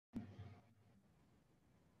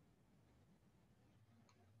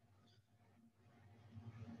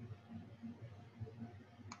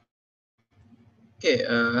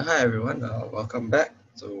Hi everyone. Welcome back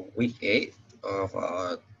to week 8 of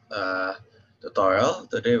our tutorial.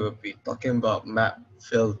 Today we'll be talking about map,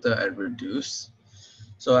 filter, and reduce.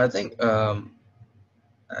 So I don't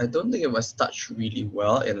think it was touched really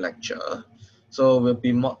well in lecture. So we'll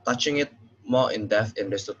be more touching it more in depth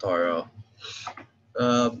in this tutorial.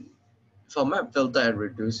 Um, for map, filter, and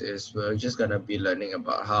reduce is we're just gonna be learning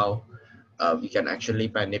about how we can actually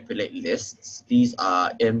manipulate lists. These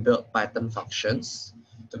are inbuilt Python functions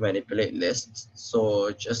to manipulate lists. So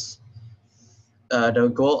just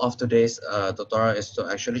the goal of today's tutorial is to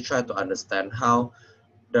actually try to understand how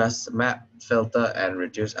does map, filter, and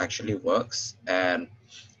reduce actually works, and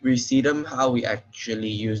we see them how we actually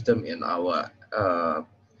use them in our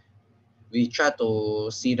we try to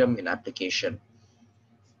see them in application.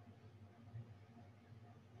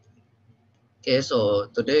 Okay, so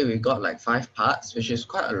today we got like 5 parts, which is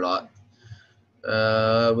quite a lot.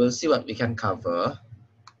 We'll see what we can cover,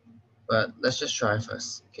 but let's just try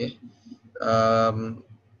first. Okay. Um,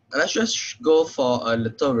 let's just go for a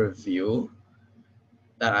little review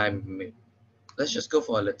that I made. Let's just go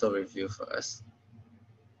for a little review first.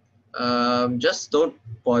 Just don't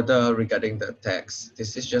bother regarding the text.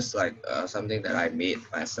 This is just like something that I made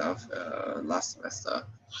myself last semester.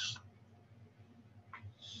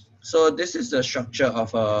 So this is the structure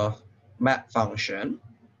of a map function.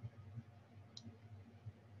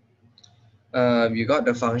 You got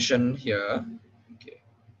the function here. Okay.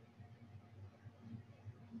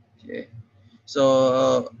 Okay.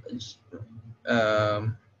 So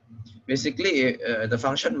um, basically, the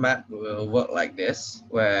function map will work like this,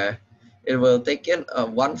 where it will take in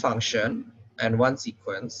one function and one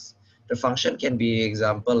sequence. The function can be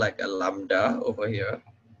example like a lambda over here,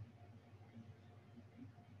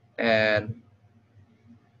 and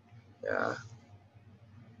yeah,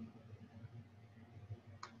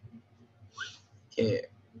 okay,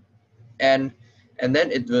 and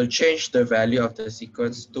then it will change the value of the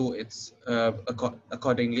sequence to its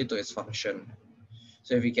accordingly to its function.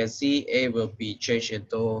 So if you can see, a will be changed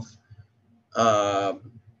into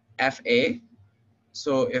um, fa.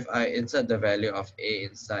 So if I insert the value of a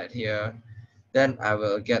inside here, then I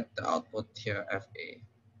will get the output here, FA.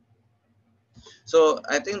 So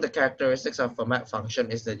I think the characteristics of a map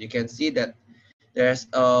function is that you can see that there's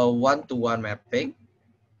a one-to-one mapping.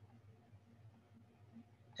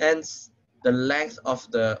 Hence, the length of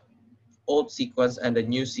the old sequence and the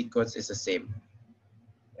new sequence is the same.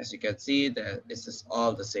 As you can see, that this is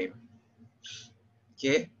all the same.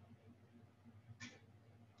 Okay.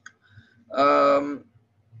 Um,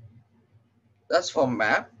 that's for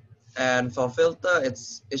map, and for filter,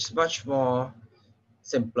 it's much more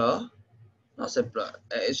simpler. Not simpler.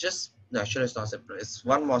 It's just no, actually it's not simpler. It's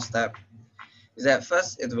one more step. Is that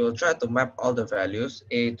first it will try to map all the values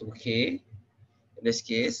a to k in this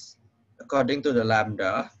case according to the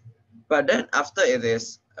lambda, but then after it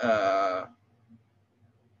is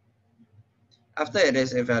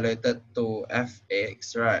evaluated to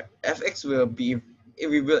fx, right, fx will be,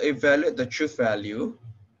 we will evaluate the truth value.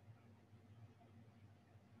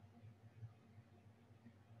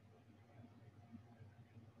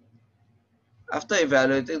 After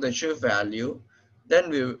evaluating the truth value,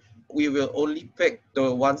 then we will only pick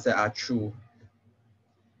the ones that are true.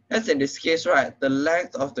 As in this case, right, the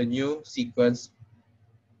length of the new sequence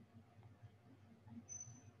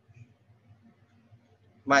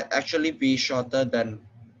might be shorter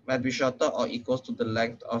or equals to the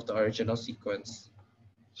length of the original sequence.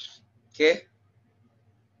 Okay.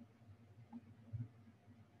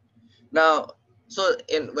 Now, so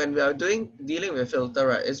when we are dealing with filter,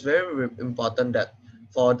 right, it's very important that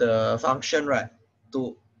for the function, right,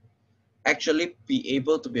 to actually be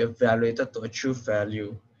able to be evaluated to a truth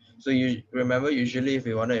value. So you remember, usually if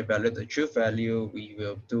we want to evaluate the truth value, we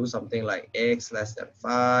will do something like x less than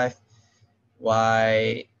 5,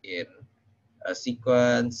 y in a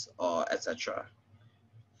sequence, or etc.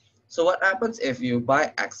 So what happens if you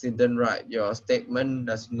by accident, right, your statement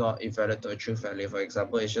does not evaluate to a true value? For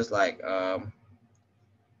example, it's just like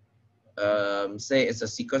say it's a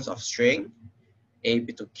sequence of string a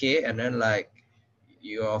to k, and then like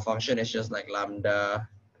your function is just like lambda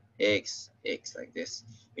x like this,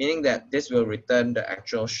 meaning that this will return the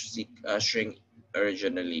actual string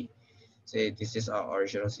originally. Say this is our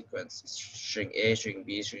original sequence: string a, string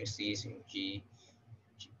b, string c, string g,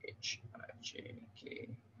 h, I, j, k.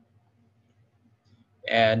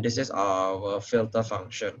 And this is our filter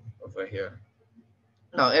function over here.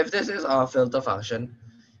 Now, if this is our filter function,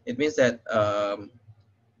 it means that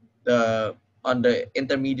the on the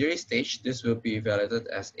intermediary stage, this will be evaluated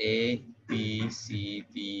as A, B, C,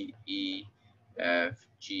 D, E, F,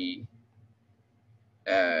 G,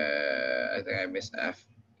 I think I missed F,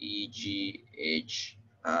 E, G, H,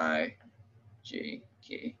 I, J,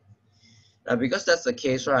 K. Now, because that's the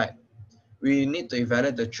case, right, we need to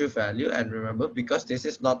evaluate the true value. And remember, because this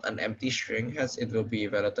is not an empty string, hence it will be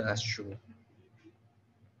evaluated as true.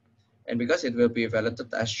 And because it will be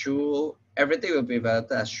evaluated as true, everything will be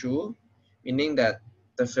evaluated as true, meaning that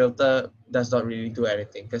the filter does not really do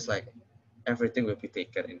anything, because like everything will be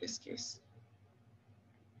taken in this case.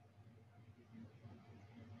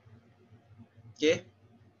 Okay.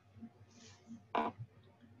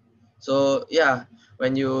 So yeah,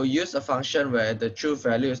 when you use a function where the true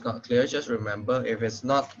value is not clear, just remember if it's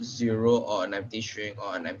not 0 or an empty string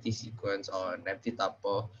or an empty sequence or an empty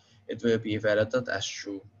tuple, it will be evaluated as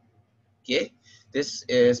true. Okay, this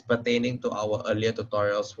is pertaining to our earlier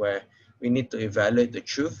tutorials where we need to evaluate the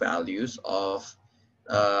true values of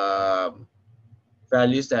um,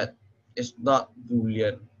 values that is not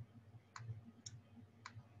Boolean.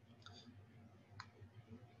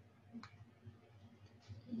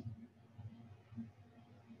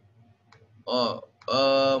 Oh,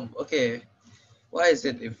 okay. Why is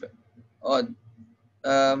it if, oh,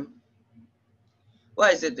 um,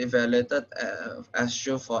 why is it evaluated as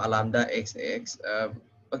true for a lambda xx?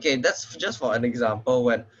 Okay, that's just for an example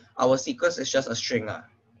when our sequence is just a string.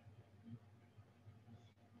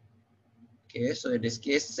 Okay, so in this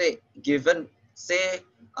case, say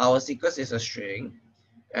our sequence is a string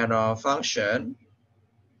and our function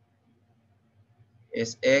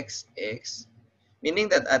is xx, meaning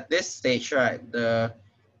that at this stage, right, the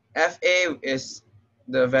fa is,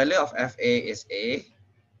 the value of fa is a,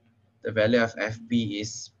 the value of fb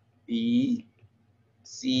is b,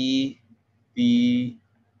 c, b,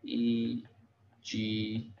 e,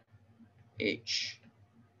 g, h,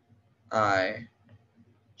 I,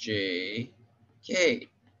 j, k.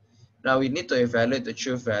 Now we need to evaluate the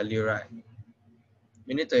true value, right?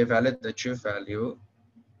 We need to evaluate the true value.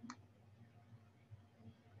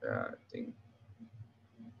 I think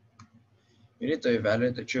we need to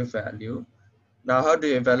evaluate the true value. Now, how do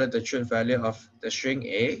you evaluate the true value of the string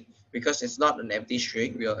A? Because it's not an empty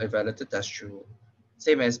string, we'll evaluate it as true.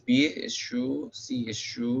 Same as B is true, C is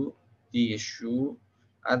true, D is true,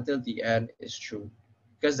 until the end is true.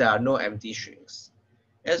 Because there are no empty strings.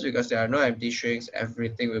 Yes, because there are no empty strings,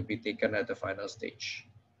 everything will be taken at the final stage.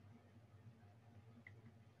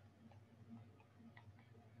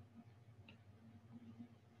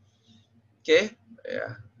 Okay,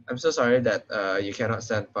 yeah. I'm so sorry that you cannot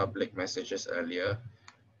send public messages earlier.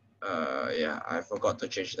 Yeah, I forgot to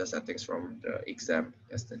change the settings from the exam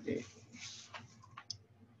yesterday.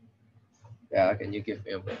 Yeah, can you give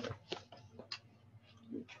me a moment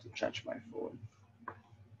to charge my phone?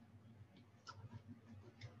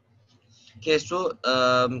 Okay, so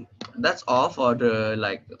that's all for the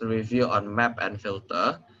the review on map and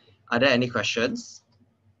filter. Are there any questions?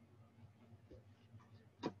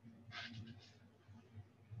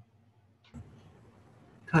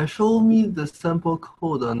 Can you show me the sample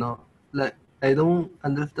code or not? Like, I don't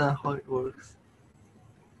understand how it works.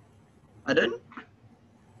 Pardon?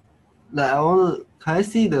 Like, can I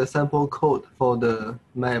see the sample code for the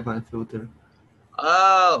map and filter?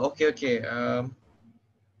 Oh, okay, okay.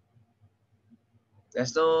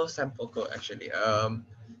 There's no sample code actually.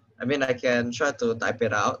 I mean, I can try to type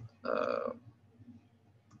it out.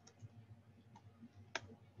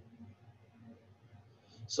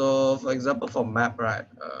 So for example, for map, right?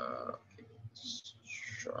 Okay, let's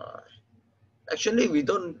try. Actually, we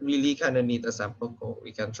don't really kind of need a sample code.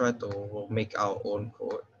 We can try to make our own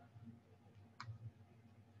code.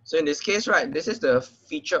 So in this case, right, this is the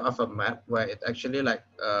feature of a map where it actually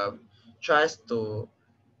tries to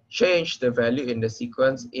change the value in the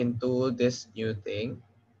sequence into this new thing.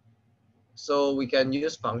 So we can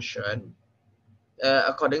use function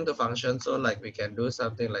according to function. So like we can do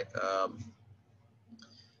something like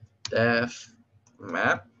def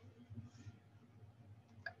map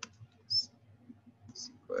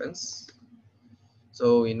sequence.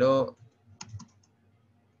 So we know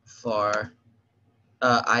for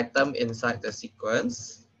item inside the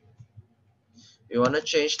sequence, we want to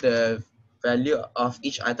change the value of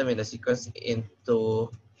each item in the sequence into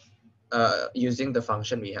using the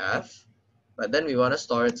function we have, but then we want to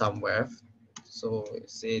store it somewhere. So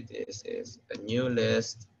say this is a new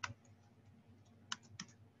list.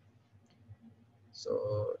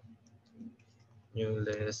 So new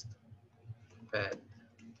list pen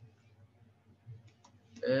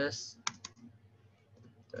is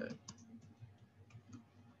the,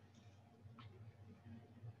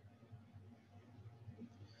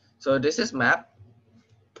 so this is map,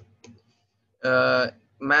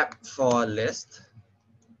 map for list.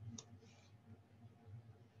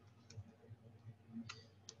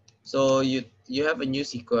 So you have a new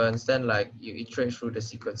sequence, then like you iterate through the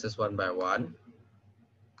sequences one by one,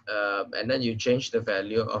 and then you change the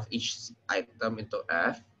value of each item into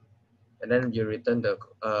F, and then you return the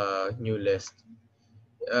new list.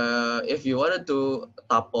 If you want to do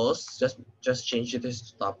tuples, just change it to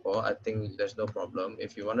tuple. I think there's no problem.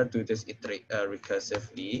 If you want to do this iterate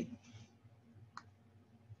recursively,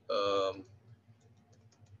 I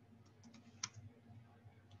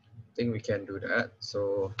think we can do that.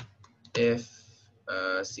 So if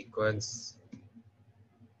sequence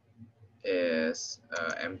is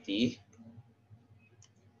empty,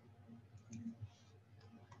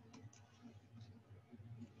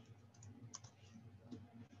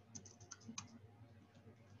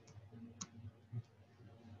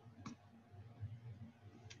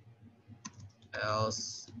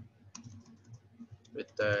 else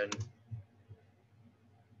return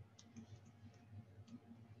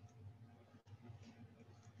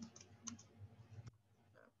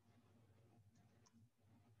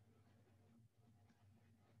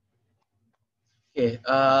okay.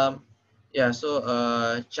 Yeah. So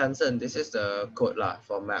Chanson, this is the code lah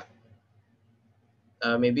for map.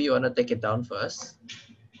 Maybe you wanna take it down first,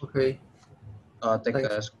 Okay, or take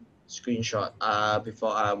thanks. a screenshot.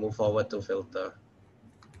 Before I move forward to filter.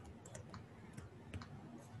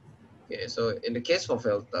 Okay. So in the case for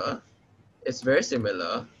filter, it's very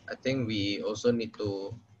similar. I think we also need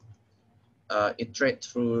to iterate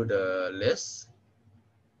through the list.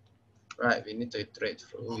 Right, we need to iterate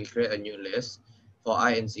through. We create a new list for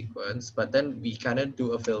I in sequence, but then we kind of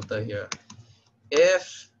do a filter here.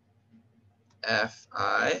 If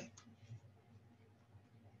fi,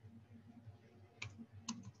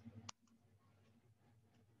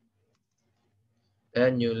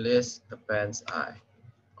 then new list appends I.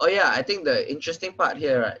 Oh yeah, I think the interesting part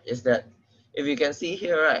here, right, is that if you can see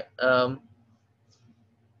here, right,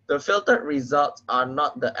 the filtered results are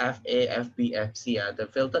not the FA, FB, FC. The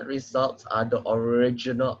filtered results are the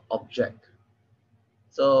original object.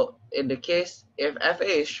 So in the case, if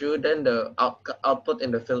FA is true, then the output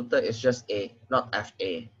in the filter is just A, not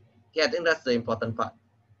FA. Okay, I think that's the important part.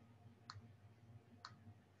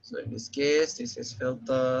 So in this case, this is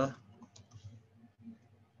filter,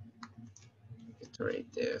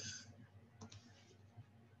 iterative.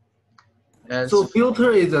 And So so,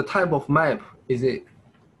 filter is a type of map, is it?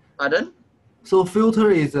 pardon? So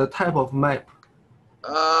filter is a type of map.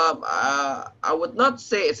 I would not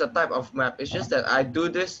say it's a type of map. It's just that I do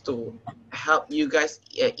this to help you guys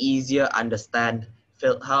easier understand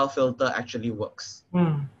how filter actually works.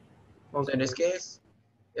 Hmm. So in Okay. this case,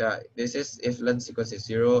 yeah, this is if length equals is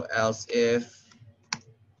 0, else if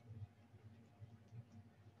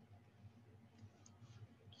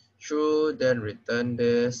true, then return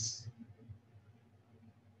this.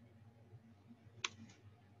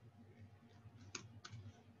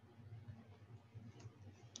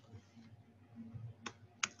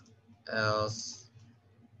 Else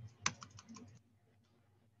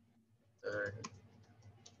turn.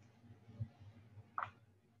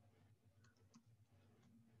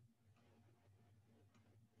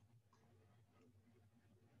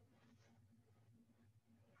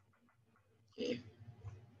 Okay.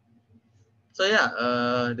 So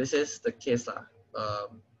yeah, this is the case lah.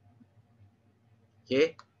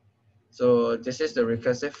 Okay. So this is the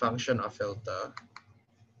recursive function of filter.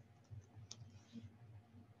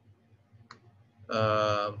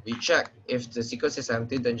 We check if the sequence is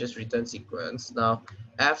empty, then just return sequence. Now,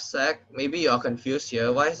 fsec, maybe you're confused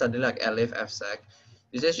here. Why suddenly like elif fsec?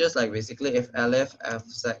 This is just like basically if elif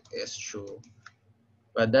fsec is true,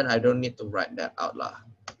 but then I don't need to write that out lah.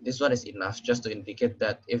 This one is enough just to indicate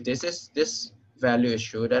that if this value is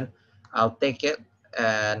true, then I'll take it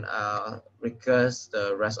and recurse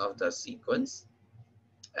the rest of the sequence.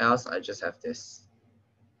 Else I just have this.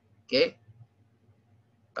 Okay.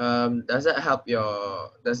 Does that help you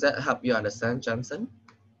understand, Johnson?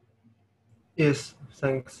 Yes,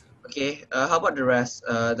 thanks. Okay, how about the rest?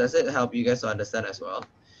 Does it help you guys to understand as well?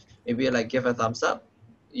 Maybe like give a thumbs up.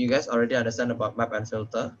 You guys already understand about map and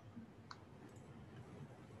filter.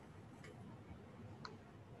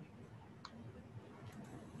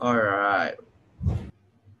 All right.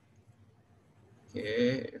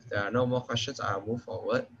 Okay, if there are no more questions, I'll move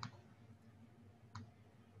forward.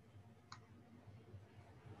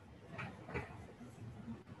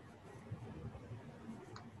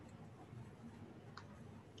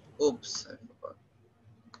 Oops, I forgot.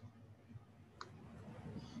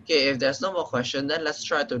 Okay, if there's no more question, then let's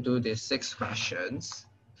try to do these 6 questions.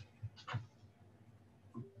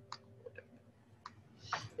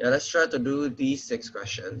 Yeah, let's try to do these 6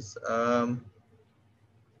 questions.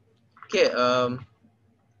 Okay,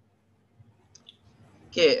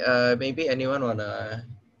 Okay, maybe anyone wanna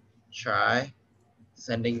try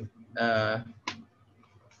sending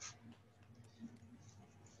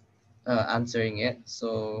answering it.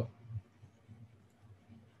 So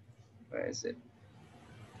where is it?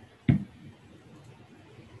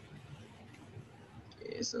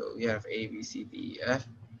 Okay, so we have A, B, C, D, E, F.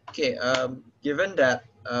 Okay, given that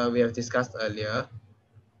we have discussed earlier,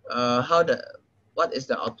 what is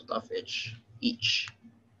the output of each?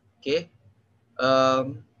 Okay.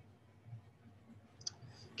 Um,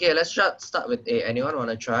 okay, let's start with A. Anyone want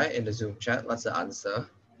to try in the Zoom chat? What's the answer?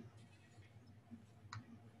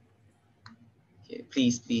 Okay,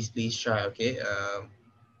 please try. Okay.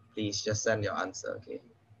 Please just send your answer. Okay.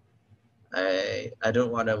 I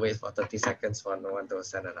don't want to wait for 30 seconds for no one to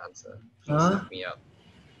send an answer. Please Huh? help me out.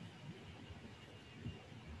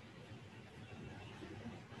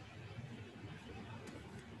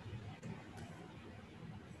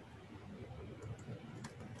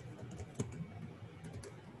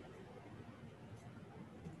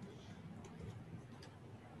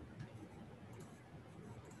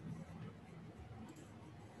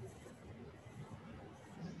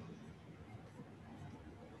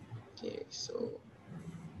 Okay, so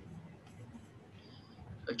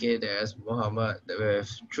okay, there's Muhammad with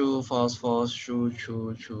true, false, false, true,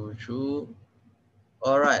 true, true, true.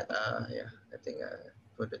 All right. Yeah, I think I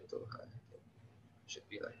put it too high. Okay. Should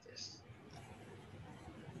be like this.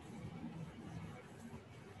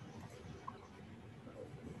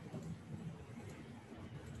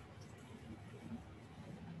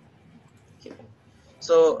 Okay.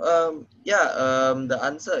 So yeah, the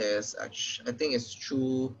answer is actually I think it's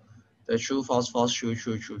true, the true, false, false, true,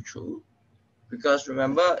 true, true, true. Because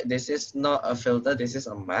remember, this is not a filter. This is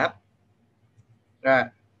a map, right?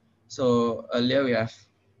 So earlier we have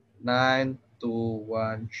 9, 2,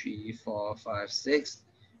 1, 3, 4, 5, 6,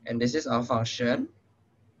 and this is our function.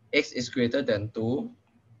 X is greater than 2.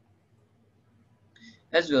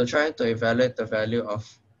 As we'll try to evaluate the value of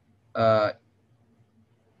uh,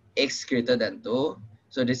 x greater than 2.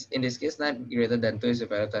 So this in this case, 9 greater than 2 is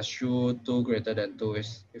evaluated as true, 2 greater than 2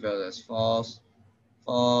 is evaluated as false,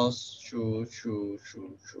 false, true, true,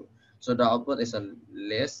 true, true. So the output is a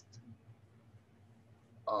list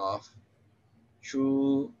of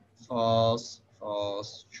true, false,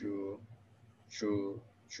 false, true, true,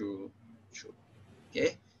 true, true.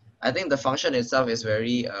 Okay. I think the function itself is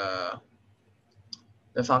very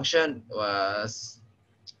the function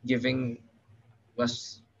giving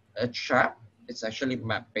was a trap. It's actually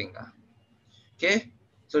mapping. Okay,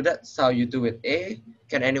 so that's how you do it. A.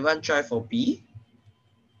 Can anyone try for B?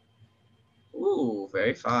 Ooh,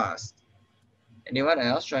 very fast. Anyone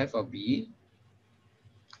else try for B?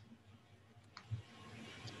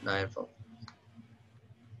 9 for.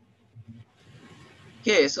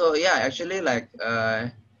 Okay, so yeah, actually like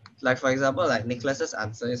for example, like Nicholas's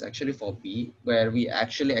answer is actually for B, where we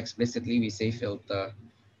actually explicitly we say filter.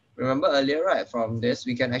 Remember earlier, right? From this,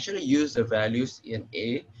 we can actually use the values in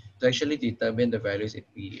A to actually determine the values in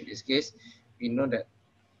B. In this case, we know that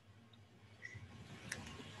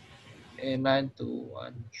A9 to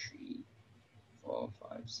 1, 3, 4,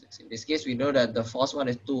 5, 6. In this case, we know that the false one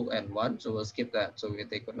is 2 and 1, so we'll skip that. So we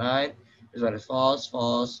take 9. This one is false,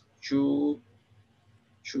 false, true,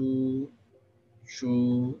 true,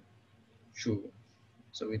 true, true.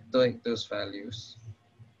 So we take those values.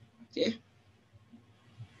 Okay.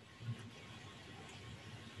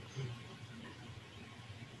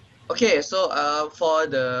 Okay, so for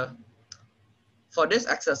this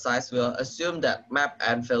exercise, we'll assume that map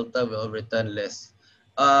and filter will return lists.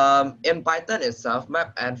 In Python itself,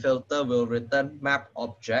 map and filter will return map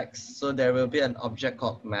objects. So there will be an object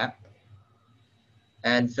called map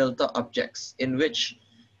and filter objects in which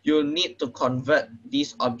you'll need to convert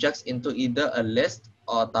these objects into either a list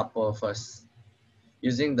or tuple first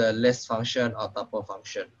using the list function or tuple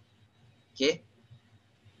function. Okay.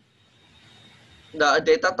 The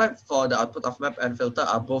data type for the output of map and filter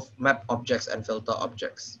are both map objects and filter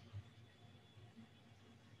objects.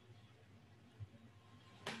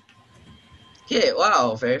 Okay,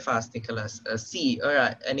 wow, very fast, Nicholas. C, all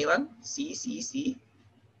right, anyone? C, C, C.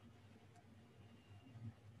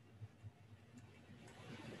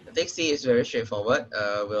 I think C is very straightforward.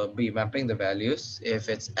 We'll be mapping the values. If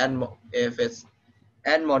it's n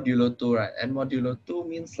modulo 2, right? N modulo 2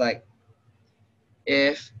 means like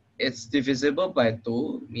if it's divisible by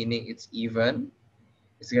 2, meaning it's even,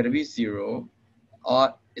 it's going to be 0.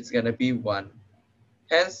 Odd, it's going to be 1.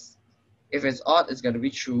 Hence, if it's odd, it's going to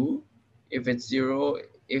be true. If it's 0,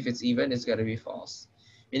 if it's even, it's going to be false.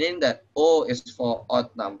 Meaning that O is for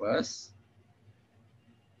odd numbers.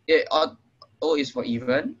 Odd, O is for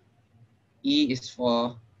even. E is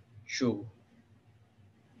for true,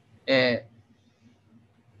 uh,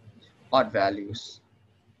 odd values.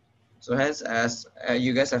 So hence, as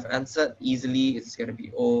you guys have answered easily, it's going to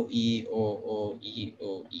be O, E, O, O, E,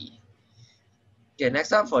 O, E. Okay,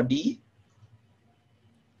 next up for D.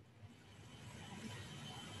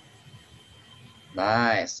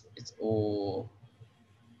 Nice. It's O.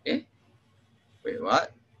 Okay. Wait,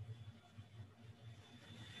 what?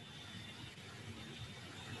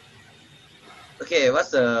 Okay, what's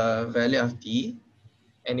the value of D?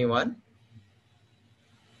 Anyone?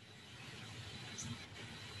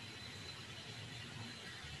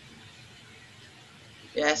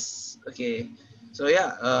 Yes. Okay. So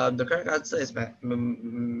yeah, the correct answer is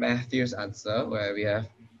Matthew's answer, where we have,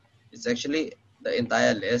 it's actually the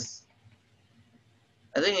entire list.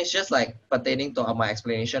 I think it's just like pertaining to my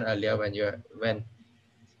explanation earlier when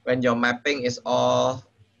your mapping is all,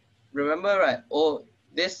 remember, right? Oh,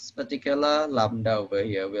 this particular lambda over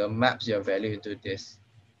here will maps your value into this.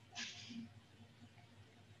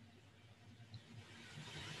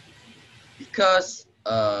 Because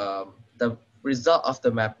the result of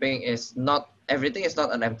the mapping is not, everything is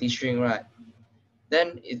not an empty string, right?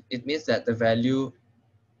 Then it means that the value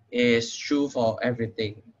is true for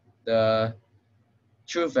everything. The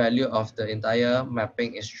true value of the entire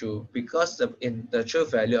mapping is true. Because the true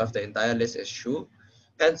value of the entire list is true,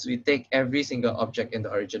 hence we take every single object in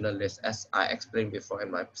the original list, as I explained before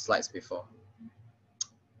in my slides before.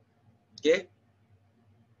 Okay.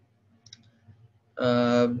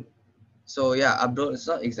 Um, so yeah, Abdul, it's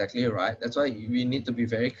not exactly right. That's why we need to be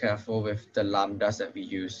very careful with the lambdas that we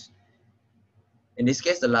use. In this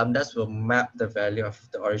case, the lambdas will map the value of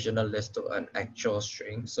the original list to an actual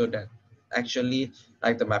string, so that actually,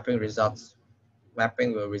 like the mapping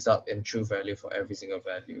will result in true value for every single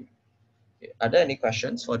value. Okay. Are there any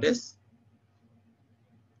questions for this?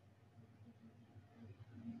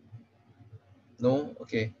 No?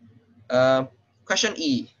 Okay. Question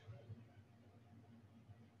E.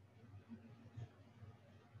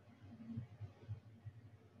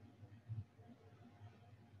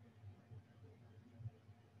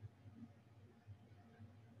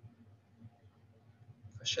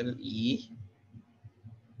 Question E.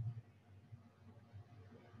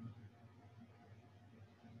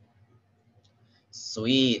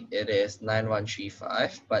 Sweet, it is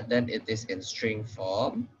 9135, but then it is in string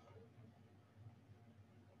form.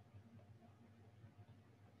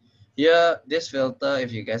 Here, this filter,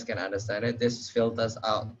 if you guys can understand it, this filters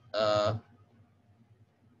out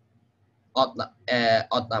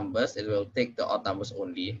odd numbers. It will take the odd numbers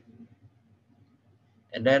only.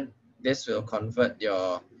 And then this will convert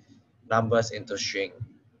your numbers into string.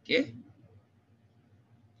 Okay.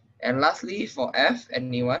 And lastly, for F,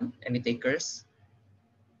 anyone? Any takers?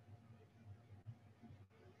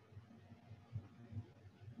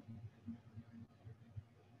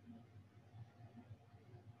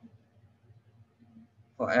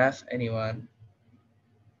 For F, anyone?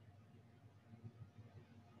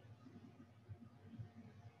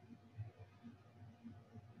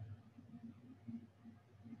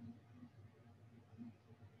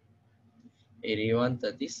 Eighty-one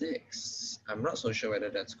 36. I'm not so sure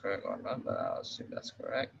whether that's correct or not, but I'll assume that's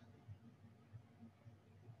correct.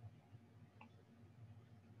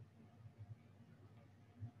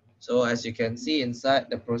 So as you can see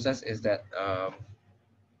inside, the process is that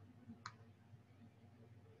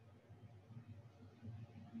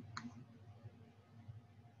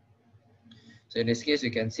so in this case,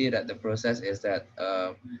 we can see that the process is that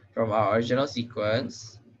from our original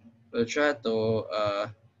sequence, we'll try to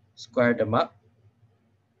square them up,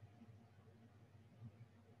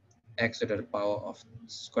 x to the power of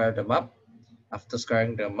square them up. After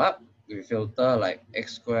squaring them up, we filter like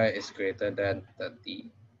x squared is greater than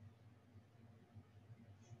 30.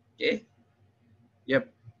 Okay.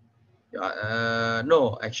 Yep.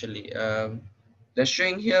 No, actually, the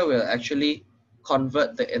string here will actually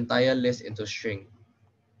convert the entire list into string.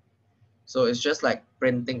 So it's just like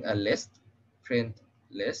printing a list, print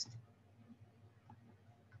list.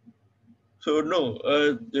 So no,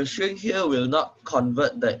 the string here will not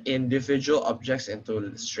convert the individual objects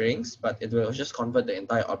into strings, but it will just convert the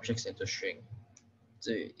entire objects into string.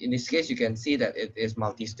 So in this case, you can see that it is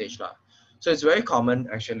multi-stage lah. So it's very common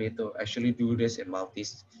actually to actually do this in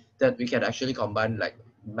multis, that we can actually combine like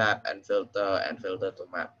map and filter to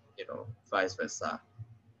map, vice versa.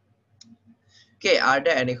 Okay, are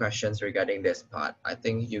there any questions regarding this part? I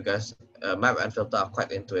think you guys, map and filter are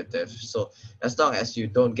quite intuitive. So as long as you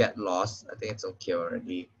don't get lost, I think it's okay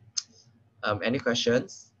already. Any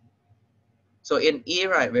questions? So in E,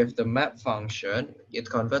 right, with the map function, it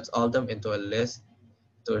converts all them into a list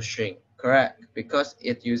to a string, Correct, because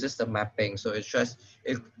it uses the mapping. So it tries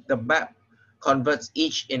the map converts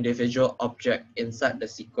each individual object inside the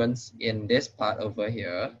sequence in this part over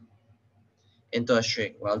here into a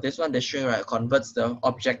string. Well, this one, the string, right, converts the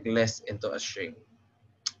object list into a string.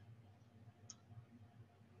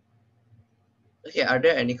 Okay, are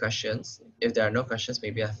there any questions? If there are no questions,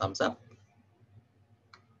 maybe a thumbs up.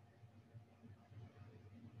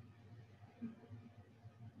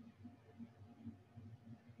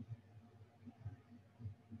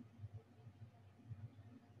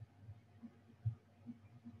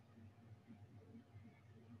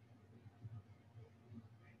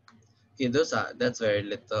 Okay, that's very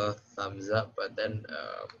little thumbs up, but then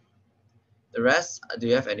the rest, do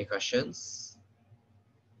you have any questions?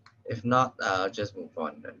 If not, I'll just move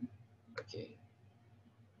on then. Okay.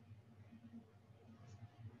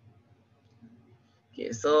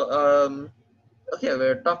 Okay, so okay,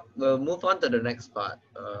 we'll move on to the next part.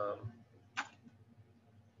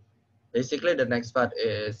 Basically the next part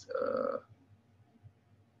is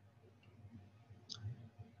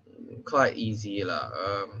quite easy lah.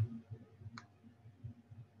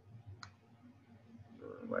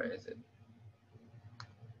 Where is it?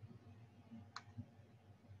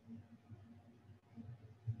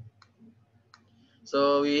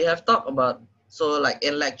 So we have talked about, so like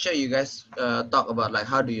in lecture you guys talk about like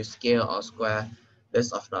how do you scale or square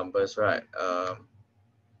list of numbers, right?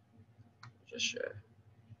 Just share.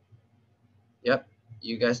 Yep,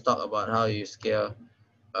 you guys talk about how you scale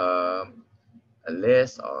um, a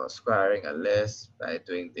list or squaring a list by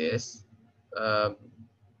doing this. Um,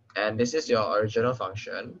 and this is your original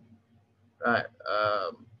function, right?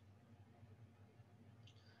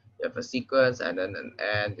 You have a sequence and then an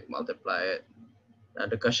and, you multiply it. Now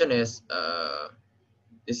the question is,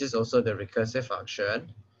 this is also the recursive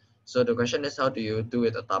function. So the question is, how do you do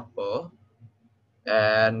it a tuple?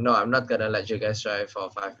 And no, I'm not gonna let you guys try for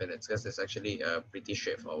 5 minutes because it's actually pretty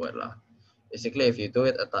straightforward lah. Basically, if you do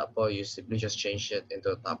it a tuple, you simply just change it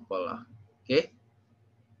into a tuple lah. Okay?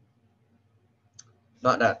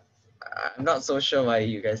 Not that I'm not so sure why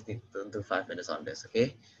you guys need to do 5 minutes on this.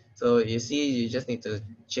 Okay? So you see, you just need to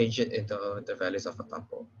change it into the values of a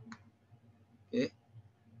tuple. Okay?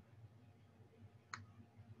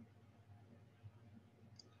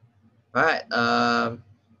 All right.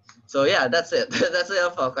 So yeah, that's it. That's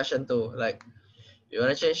it for question 2. Like, you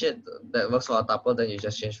want to change it that works for a tuple, then you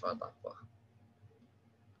just change for a tuple.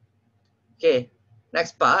 Okay.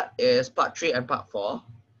 Next part is part 3 and part 4.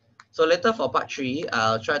 So later for part 3,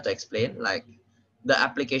 I'll try to explain like the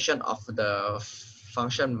application of the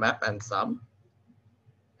function map and sum.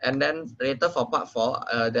 And then later for part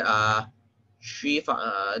 4, there are three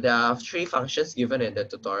functions given in the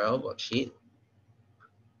tutorial worksheet.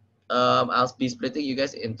 I'll be splitting you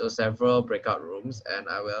guys into several breakout rooms, and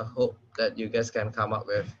I will hope that you guys can come up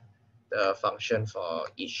with the function for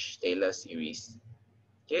each Taylor series.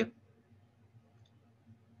 Okay.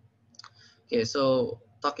 Okay. So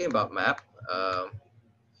talking about map,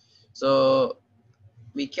 so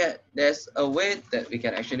there's a way that we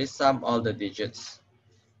can actually sum all the digits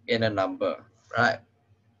in a number, right?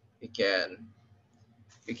 We can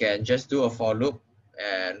just do a for loop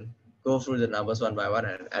and go through the numbers one by one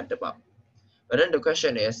and add them up. But then the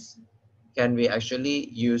question is, can we actually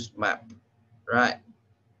use map, right?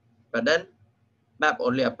 But then map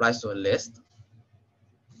only applies to a list,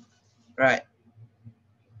 right?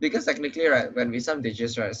 Because technically, right, when we sum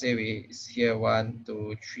digits, right, say we here 1,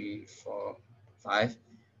 2, 3, 4, 5,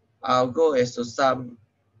 our goal is to sum.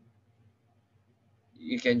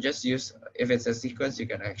 You can just use, if it's a sequence, you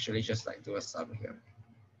can actually just like do a sum here.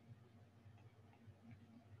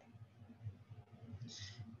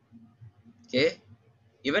 Okay,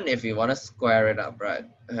 even if you want to square it up, right?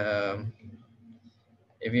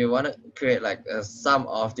 If you want to create like a sum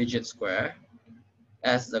of digit square,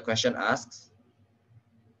 as the question asks,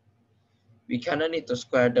 we kind of need to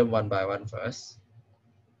square them one by one first.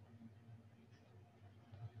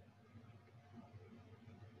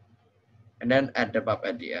 And then add them up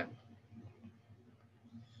at the end.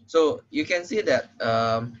 So you can see that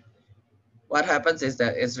what happens is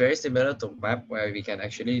that it's very similar to map, where we can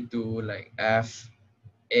actually do like f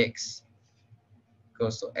x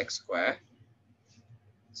goes to x squared.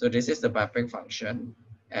 So this is the mapping function,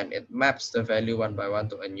 and it maps the value one by one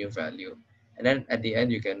to a new value. And then at the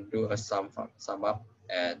end, you can do a sum up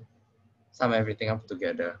and sum everything up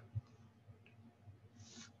together.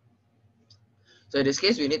 So in this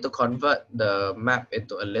case, we need to convert the map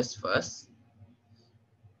into a list first.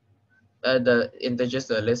 The integers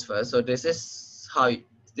to a list first. So this is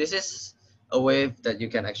this is a way that you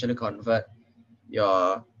can actually convert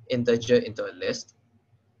your integer into a list.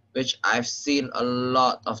 which I've seen a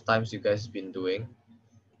lot of times you guys been doing.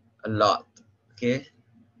 A lot. Okay.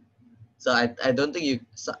 So I don't think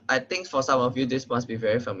I think for some of you this must be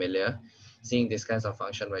very familiar, seeing this kinds of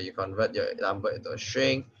function where you convert your number into a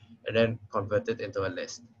string and then convert it into a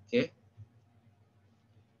list. Okay.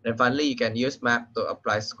 Then finally you can use map to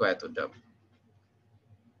apply square to them.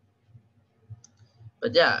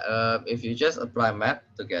 But yeah, if you just apply map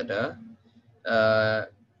together, uh,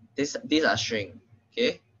 these are string,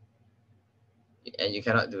 okay, and you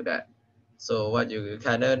cannot do that. So what you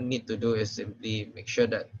kind of need to do is simply make sure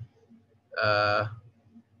that uh,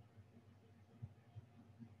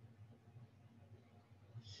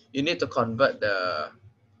 you need to convert the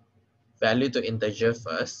value to integer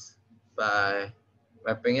first by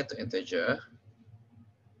mapping it to integer,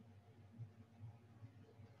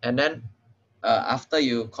 and then after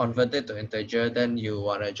you convert it to integer, then you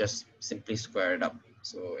want to just simply square it up.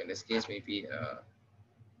 So in this case, maybe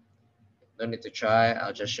don't need to try,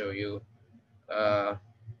 I'll just show you. uh,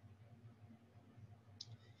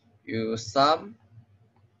 you sum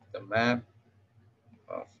the map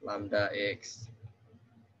of lambda x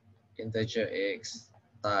integer x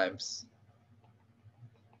times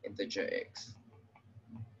integer x.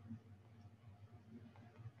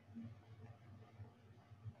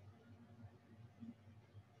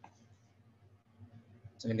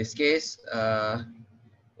 So in this case,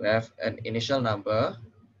 we have an initial number.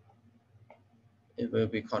 It will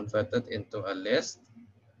be converted into a list.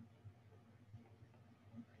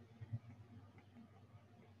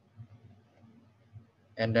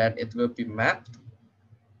 And then it will be mapped.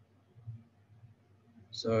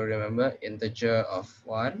 So remember, integer of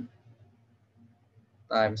 1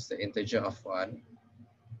 times the integer of 1,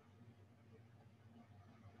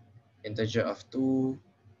 integer of 2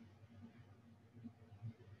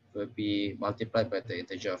 will be multiplied by the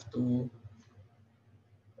integer of 2,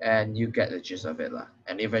 and you get the gist of it.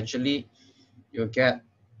 And eventually, you get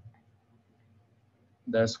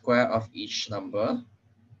the square of each number,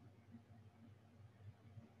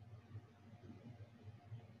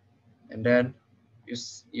 and then you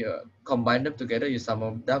combine them together, you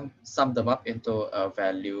sum them up into a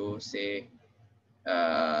value, say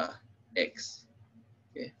x.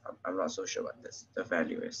 Okay, I'm not so sure what the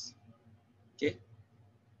value is. Okay,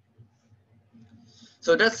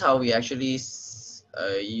 so that's how we actually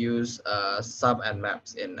use sum and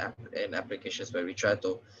maps in applications where we try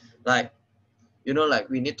to, like, like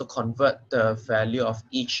we need to convert the value of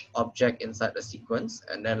each object inside the sequence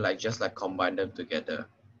and then just combine them together.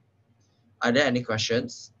 Are there any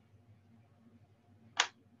questions?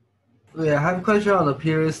 Yeah, I have a question on the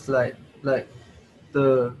previous slide. Like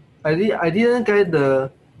the I didn't get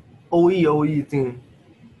the OE thing.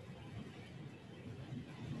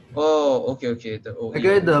 Oh, okay, the I OE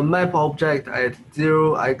get the OE. map object at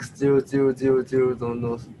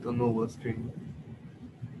 0x0000, don't know what string.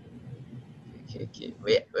 Okay.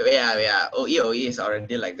 Wait. OE is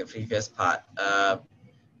already like the previous part.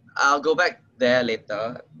 I'll go back there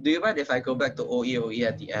later. Do you mind if I go back to OE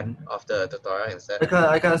at the end of the tutorial instead?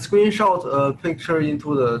 I can screenshot a picture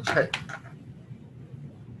into the chat.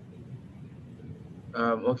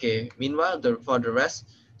 Okay. Meanwhile, for the rest,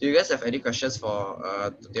 do you guys have any questions for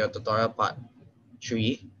your tutorial part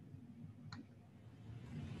 3?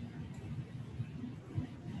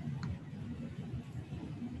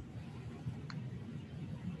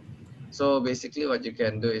 So basically what you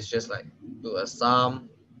can do is just do a sum.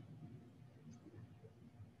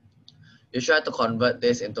 You try to convert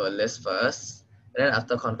this into a list first. And then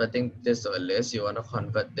after converting this to a list, you want to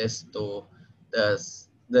convert this to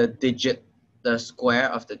the digit, the square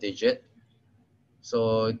of the digit.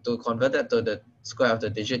 So to convert that to the square of the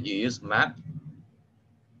digit, you use map.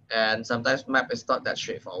 And sometimes map is not that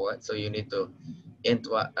straightforward. So you need to you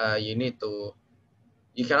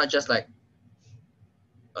cannot just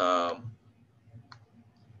um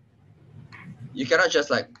you cannot just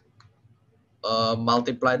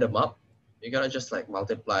multiply them up. You cannot just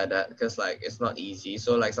multiply that because it's not easy.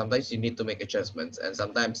 So sometimes you need to make adjustments, and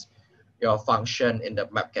sometimes your function in the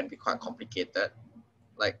map can be quite complicated.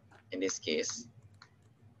 Like in this case,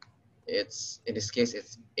 it's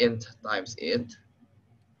int times int,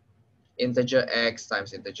 integer x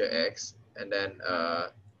times integer x, and then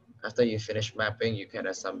after you finish mapping, you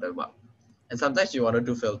can sum them up. And sometimes you want to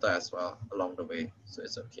do filter as well along the way, so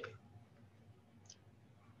it's okay.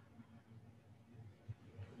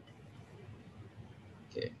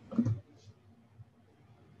 Okay.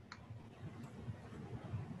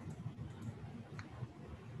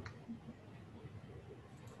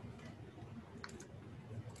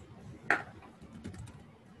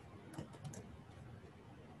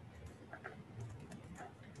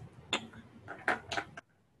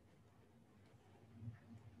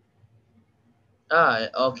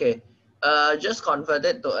 Okay. Just convert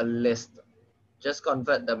it to a list. Just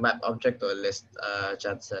convert the map object to a list,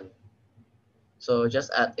 Judson. So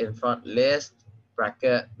just add in front list,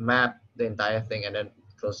 bracket, map, the entire thing, and then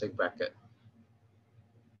closing bracket.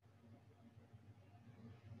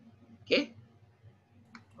 Okay?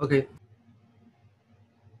 Okay.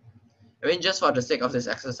 I mean, just for the sake of this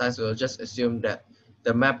exercise, we'll just assume that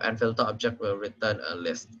the map and filter object will return a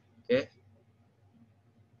list. Okay?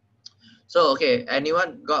 So, okay,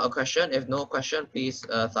 anyone got a question? If no question, please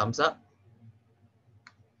thumbs up.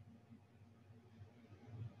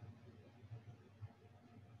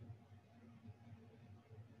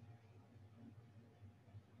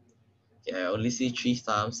 Okay, I only see 3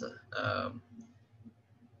 thumbs.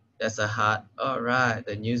 That's a heart. All right,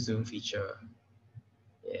 the new Zoom feature.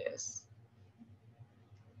 Yes.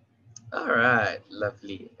 All right,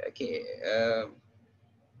 lovely. Okay,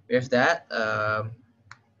 with that,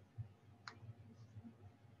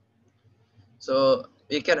 so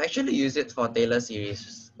you can actually use it for Taylor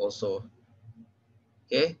series also.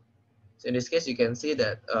 Okay, so in this case, you can see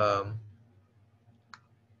that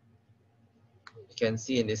you can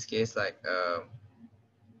see in this case like am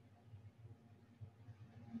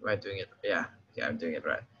I doing it? Yeah, I'm doing it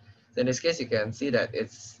right. So in this case, you can see that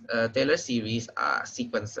it's Taylor series are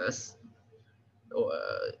sequences.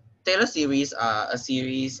 Taylor series are a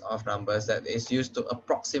series of numbers that is used to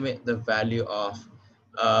approximate the value of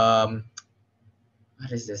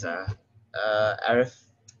what is this?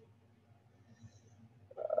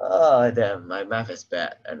 Oh damn, my math is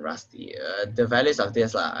bad and rusty. The values of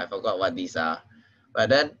this lah, I forgot what these are. But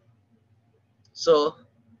then, so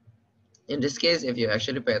in this case, if you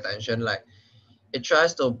actually pay attention, like it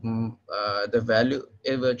tries to the value,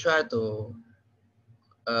 it will try to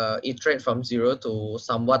iterate from 0 to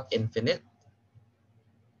somewhat infinite,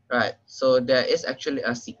 right? So there is actually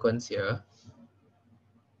a sequence here,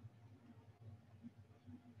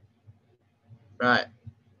 right?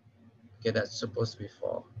 Okay, that's supposed to be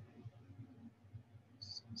 4.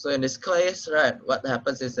 So in this case, right, what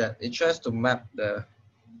happens is that it tries to map the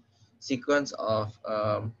sequence of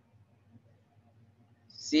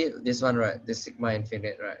see this one, right? This sigma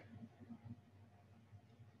infinite, right?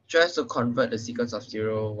 Tries to convert the sequence of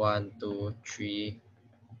 0, 1, 2, 3,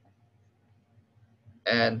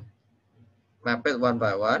 and map it one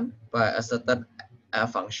by one by a certain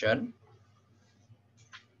function.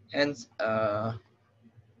 Hence, by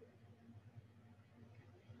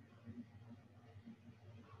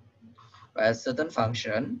a certain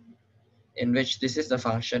function in which this is the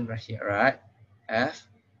function right here, right? F,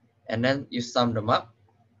 and then you sum them up,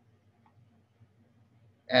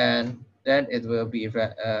 and then it will be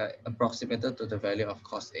approximated to the value of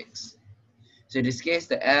cos x. So in this case,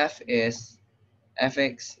 the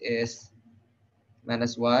fx is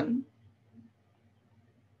minus 1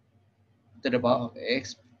 to the power of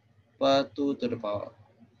x per 2 to the power of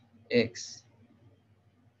x,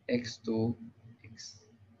 x2, x.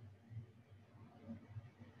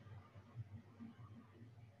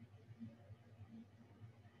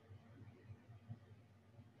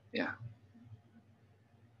 Yeah,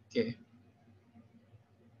 okay.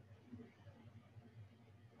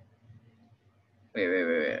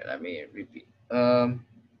 Wait. Let me repeat.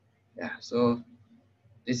 Yeah, so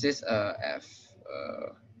this is f.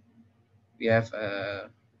 We have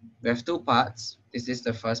we have 2 parts. This is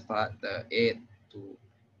the first part, the 8 to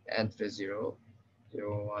n to the 0,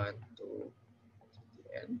 0, 1, 2,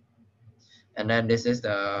 n. And then this is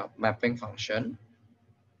the mapping function,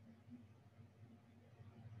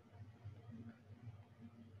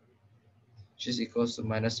 which is equals to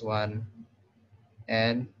minus 1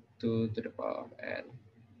 n 2 to the power of n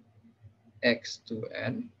x to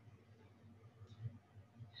n.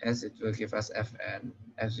 Hence, it will give us fn,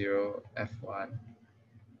 f0, f1,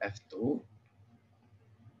 f2.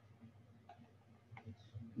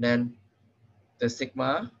 Then the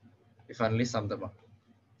sigma, we finally sum them up.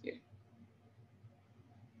 Okay.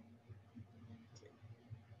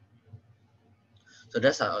 So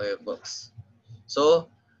that's how it works. So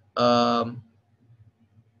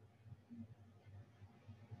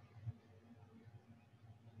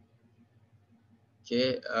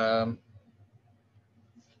okay,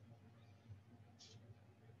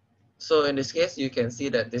 so in this case, you can see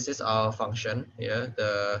that this is our function here,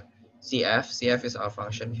 the CF is our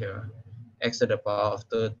function here, x to the power of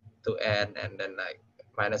 2 to n, and then like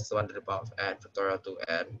minus 1 to the power of n factorial to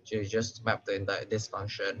n. You just map the entire this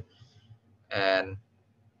function, and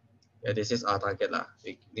yeah, this is our target lah.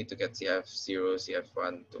 We need to get CF0,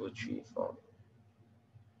 CF1, 2, 3, 4.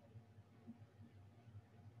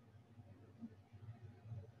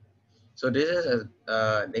 So this is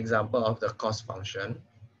an example of the cost function.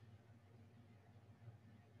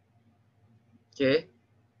 Okay,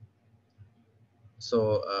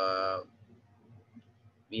 so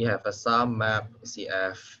we have a sum map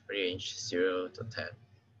CF range 0 to 10.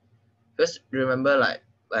 Because remember,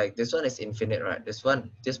 like this one is infinite, right? This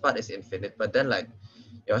part is infinite, but then like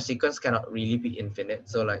your sequence cannot really be infinite.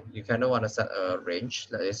 So like you kind of want to set a range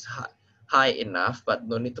that is high enough, but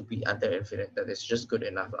no need to be under infinite. That is just good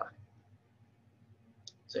enough, lah.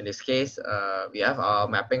 So in this case, we have our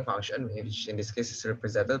mapping function, which in this case is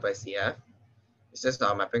represented by CF. This is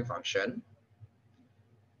our mapping function,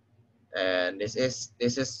 and this is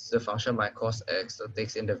the function my cos x, so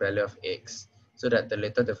takes in the value of x, so that the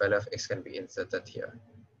later the value of x can be inserted here.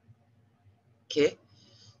 Okay,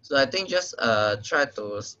 so I think just try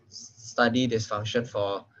to study this function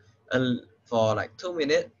for like 2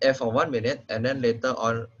 minutes, for 1 minute, and then later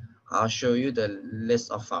on I'll show you the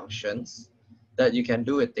list of functions that you can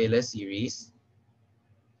do with Taylor series,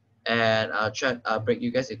 and I'll break you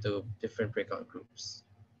guys into different breakout groups.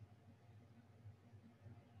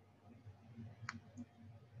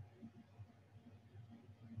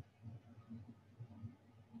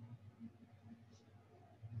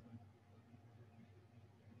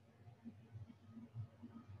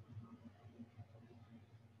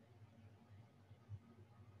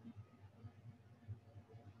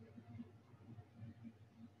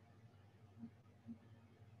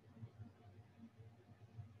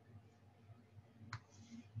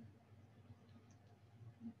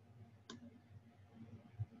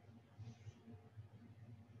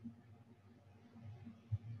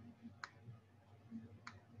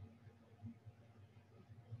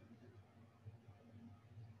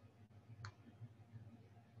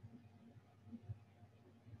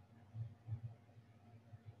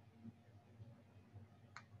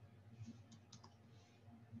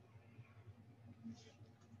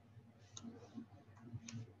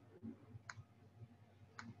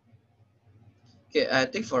 Okay, I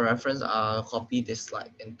think for reference, I'll copy this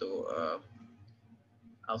slide into our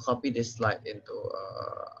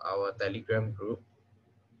Telegram group.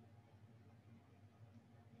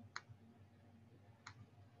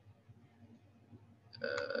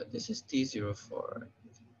 This is T04.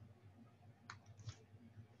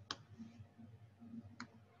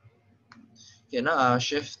 Okay, now I'll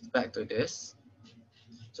shift back to this.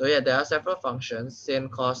 So yeah, there are several functions: sin,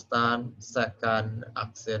 cos, tan, secant,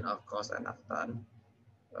 arcsin, arccos, and arctan.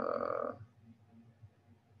 Uh,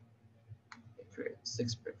 create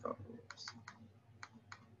 6 breakout groups.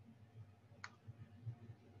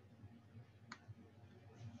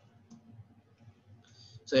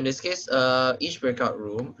 So in this case, each breakout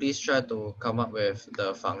room, please try to come up with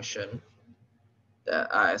the function that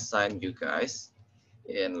I assigned you guys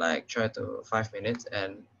in like try to 5 minutes,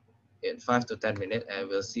 and in 5 to 10 minutes, and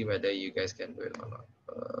we'll see whether you guys can do it or not.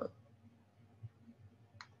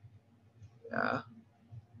 Yeah.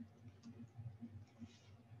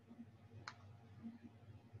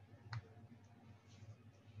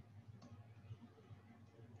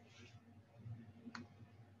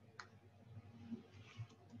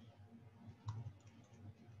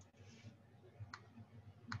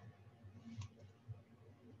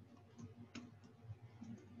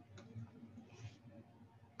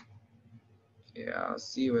 Yeah, I'll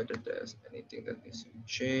see whether there's anything that needs to be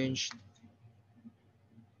changed.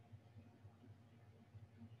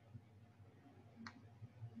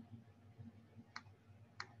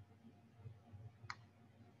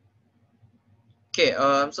 Okay,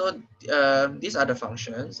 these are the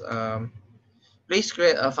functions. Please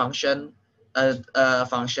create a function,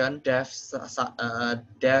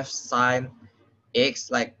 def sine x,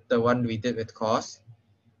 like the one we did with cos,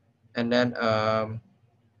 and then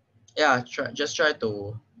yeah, just try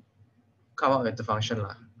to come up with the function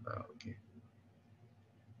lah. Okay.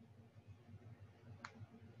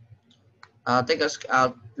 I'll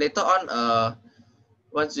later on.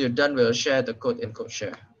 Once you're done, we'll share the code in code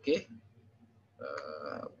share. Okay.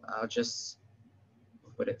 I'll just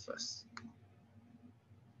put it first.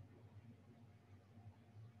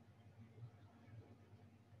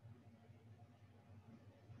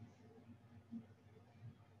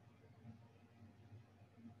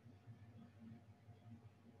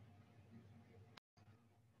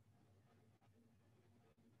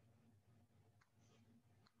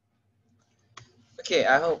 Okay,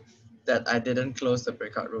 I hope that I didn't close the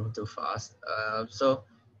breakout room too fast.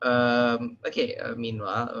 Okay.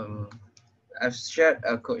 Meanwhile, I've shared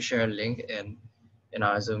a code share link in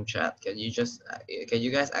our Zoom chat. Can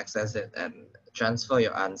you guys access it and transfer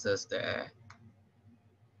your answers there?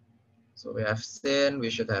 So we have sin,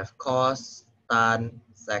 we should have cos, tan,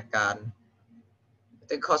 secant. I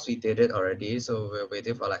think cause we did it already, so we're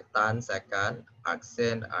waiting for like tan, secant, arc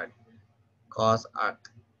sin, arc cos, arc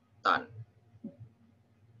tan.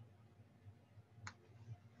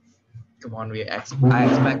 Come on, I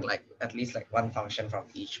expect like at least like one function from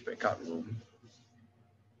each breakout room.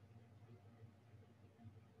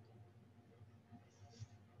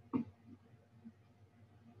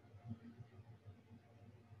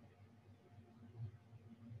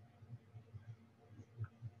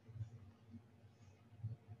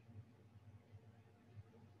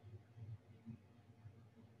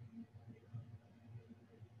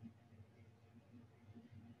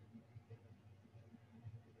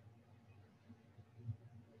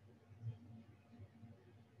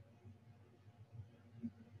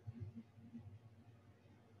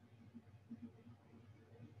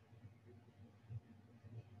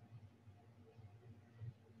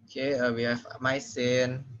 Okay, we have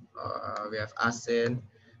mycin, we have asin.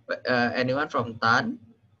 But anyone from tan?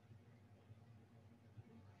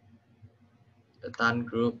 The tan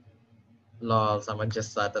group? Lol, someone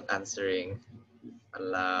just started answering.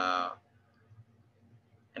 Allow.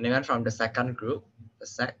 Anyone from the second group? The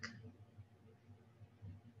sec?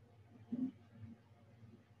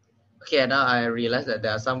 Okay, now I realize that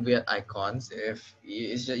there are some weird icons. If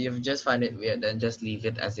you just find it weird, then just leave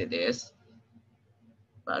it as it is.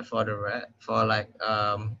 But for the for like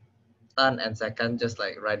tan and second, just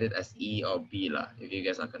like write it as E or B lah. If you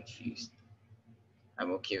guys are confused,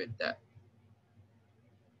 I'm okay with that.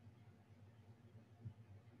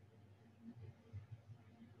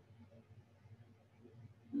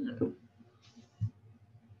 Hmm.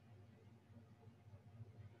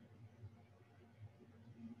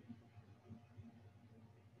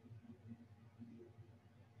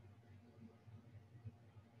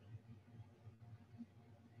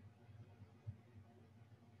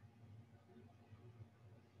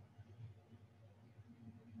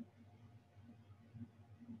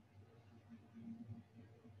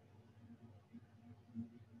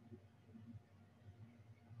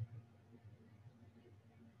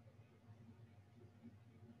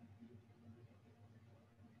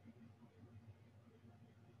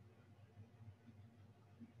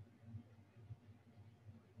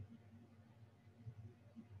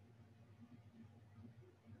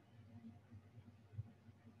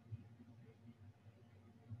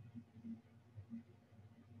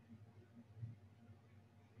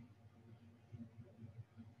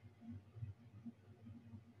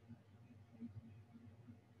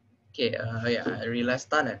 Okay, yeah, I realized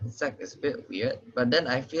tan and sec is a bit weird, but then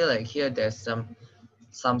I feel like here there's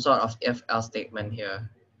some sort of if else statement here,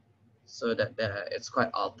 so that it's quite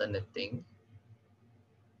alternating.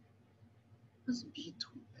 What's B2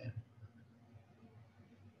 then?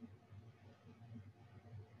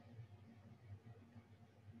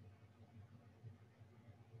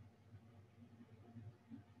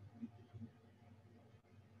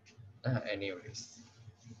 Anyways,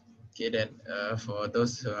 okay then. For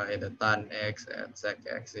those who are in the tan X and sec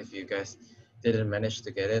X, if you guys didn't manage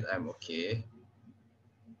to get it, I'm okay.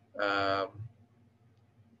 Um,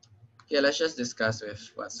 okay, let's just discuss with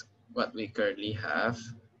what we currently have.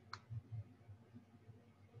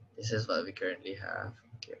 This is what we currently have.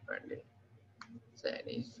 Okay, apparently. Is there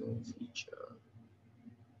any zoom feature?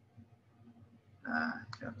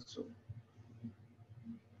 Yeah, zoom.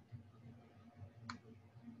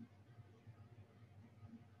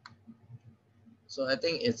 So I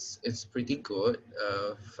think it's pretty good.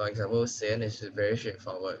 For example, sin is very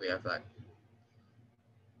straightforward. We have like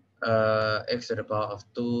x to the power of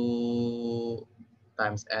 2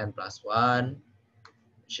 times n plus 1,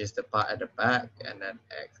 which is the part at the back, and then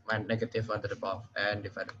x negative 1 to the power of n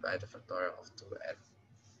divided by the factorial of 2n.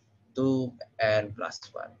 2n plus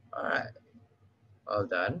 1. All right, all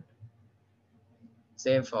done.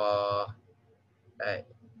 Same for a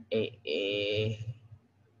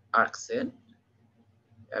arcsin.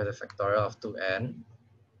 We have the factorial of 2n,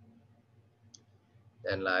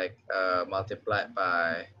 then like multiplied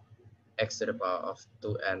by x to the power of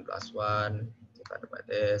 2n plus 1 divided by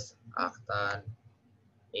this arctan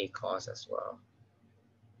a cos as well.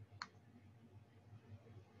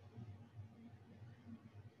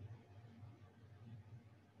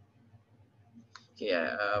 Okay,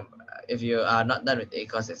 yeah, if you are not done with a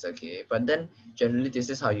cos, it's okay. But then generally this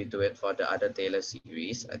is how you do it for the other Taylor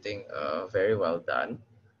series. I think very well done.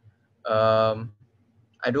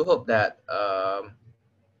 I do hope that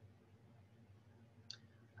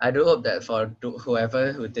for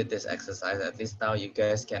whoever who did this exercise, at least now you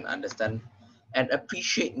guys can understand and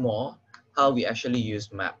appreciate more how we actually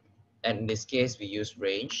use map. And in this case, we use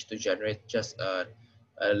range to generate just a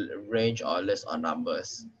a range or list or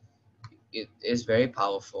numbers. It is very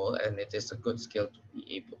powerful and it is a good skill to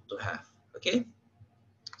be able to have. Okay,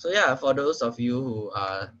 so yeah, for those of you who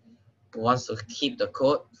wants to keep the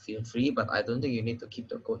code, feel free, but I don't think you need to keep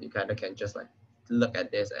the code. You kind of can just like look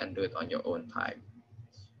at this and do it on your own time.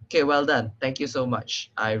 Okay, well done. Thank you so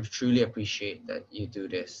much. I truly appreciate that you do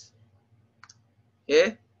this.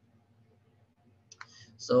 Okay,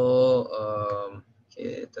 so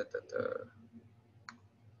okay,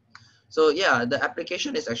 so yeah, the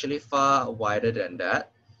application is actually far wider than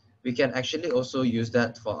that. We can actually also use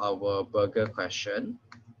that for our burger question.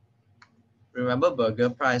 Remember burger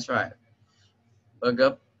price, right?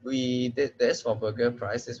 Burger, we did this for burger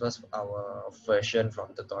price. This was our version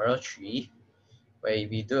from tutorial 3, where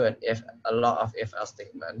we do a lot of if else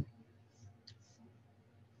statement.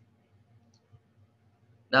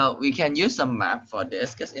 Now we can use some map for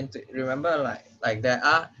this because remember like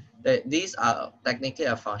these are technically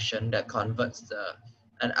a function that converts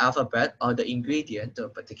an alphabet or the ingredient to a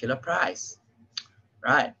particular price.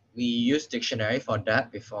 Right, we used dictionary for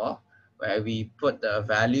that before, where we put the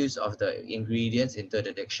values of the ingredients into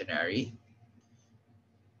the dictionary.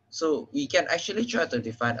 So we can actually try to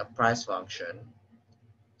define a price function.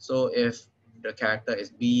 So if the character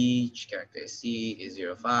is B, character is C, is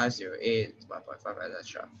 05, 08, 1.5,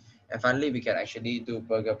 etc. And finally, we can actually do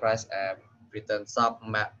burger price and return sub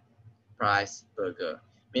map price burger,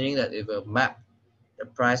 meaning that it will map the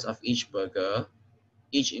price of each burger,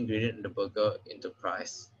 each ingredient in the burger into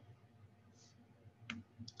price.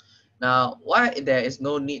 Now, why there is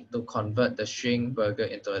no need to convert the string burger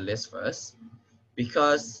into a list first?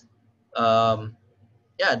 Because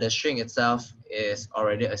yeah, the string itself is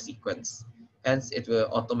already a sequence. Hence, it will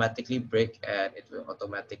automatically break and it will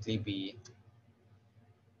automatically be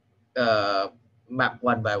uh, mapped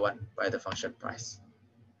one by one by the function price.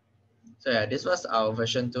 So yeah, this was our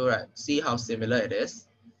version 2, right? See how similar it is?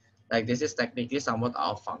 Like this is technically somewhat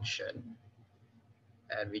our function.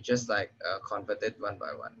 And we just like convert it one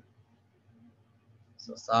by one.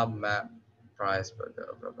 So sub map price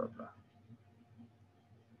burger, blah, blah, blah.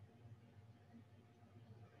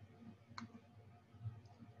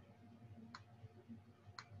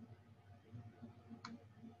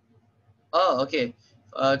 Oh, okay.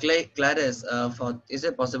 Gladys, is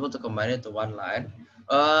it possible to combine it to one line?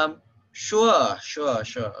 Sure.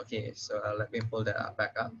 Okay, so let me pull that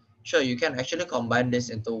back up. Sure, you can actually combine this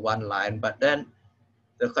into one line, but then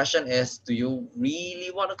the question is, do you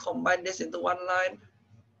really want to combine this into one line?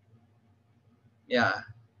 Yeah,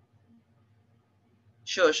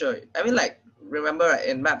 sure. I mean, like, remember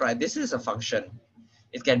in map, right? This is a function.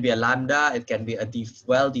 It can be a lambda, it can be a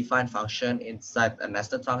well-defined function inside a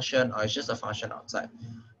nested function, or it's just a function outside.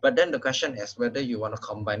 But then the question is whether you want to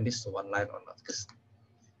combine this to one line or not, because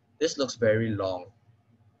this looks very long.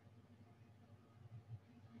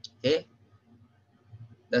 Okay,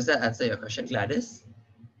 does that answer your question, Gladys?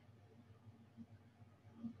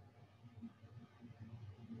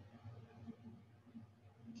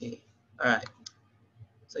 Okay, all right.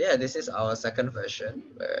 So yeah, this is our second version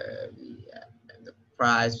where we the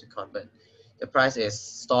price we convert. The price is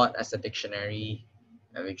stored as a dictionary,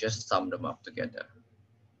 and we just sum them up together.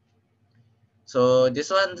 So this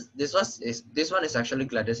one is actually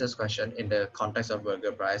Gladys's question in the context of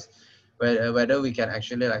burger price, whether we can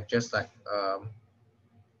actually like just like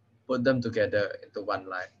put them together into one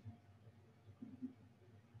line.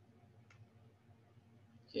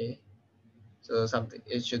 Okay, so something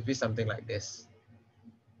it should be something like this.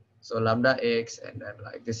 So lambda x, and then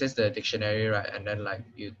like this is the dictionary, right? And then like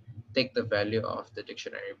you take the value of the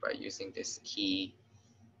dictionary by using this key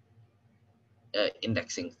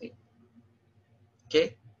indexing thing.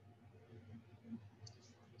 Okay.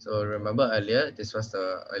 So remember earlier, this was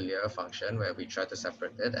the earlier function where we try to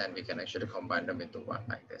separate it and we can actually combine them into one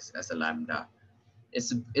like this as a lambda.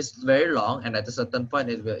 It's very long, and at a certain point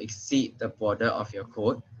it will exceed the border of your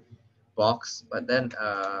code box, but then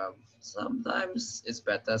sometimes it's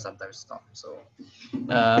better, sometimes not. So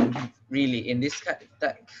really in this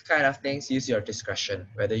that kind of things, use your discretion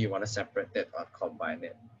whether you want to separate it or combine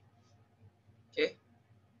it. Okay,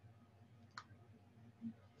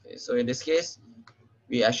 so in this case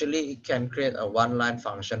we actually can create a one line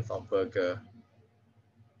function for burger.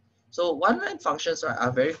 So one line functions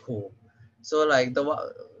are very cool. So like the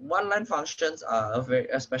one line functions are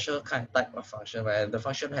a special kind type of function where the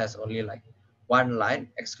function has only like one line,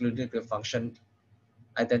 excluding the function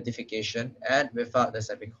identification and without the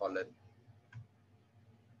semicolon.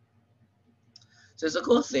 So it's a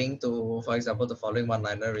cool thing to, for example, the following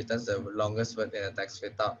one-liner returns the longest word in a text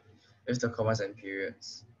with the commas and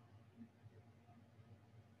periods.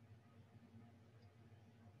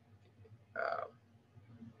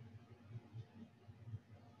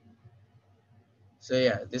 So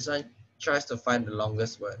yeah, this one tries to find the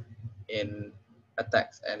longest word in a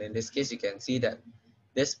text, and in this case you can see that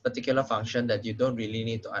this particular function that you don't really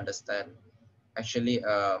need to understand actually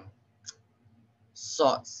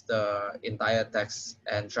sorts the entire text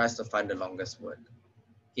and tries to find the longest word.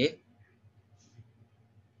 Okay.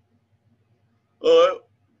 Or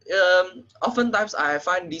oftentimes I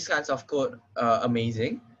find these kinds of code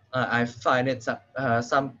amazing. I find it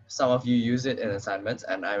some of you use it in assignments,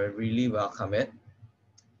 and I really welcome it.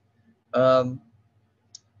 Um,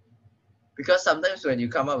 because sometimes when you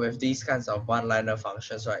come up with these kinds of one-liner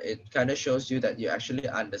functions, right, it kind of shows you that you actually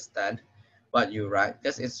understand what you write,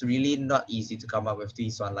 because it's really not easy to come up with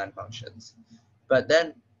these one-line functions. But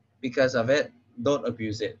then, because of it, don't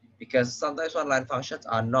abuse it, because sometimes one-line functions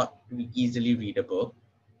are not easily readable.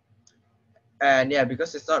 And yeah,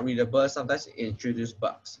 because it's not readable, sometimes it introduces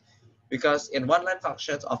bugs. Because in one-line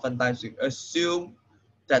functions, oftentimes we assume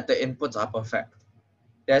that the inputs are perfect.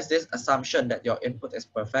 There's this assumption that your input is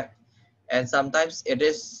perfect, and sometimes it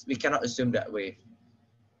is, we cannot assume that way.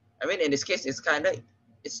 I mean, in this case,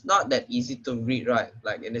 it's not that easy to read, right?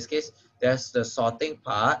 Like in this case, there's the sorting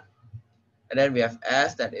part, and then we have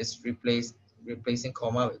s that is replacing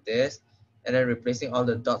comma with this, and then replacing all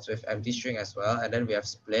the dots with empty string as well, and then we have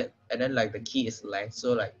split, and then like the key is length,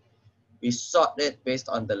 so like we sort it based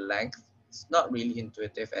on the length. It's not really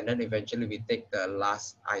intuitive, and then eventually we take the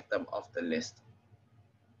last item of the list.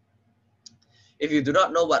 If you do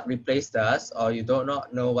not know what replace does, or you do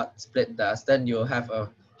not know what split does, then you'll have a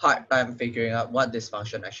hard time figuring out what this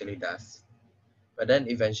function actually does. But then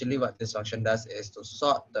eventually what this function does is to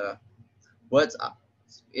sort the words up.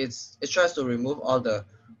 It tries to remove all the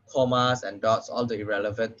commas and dots, all the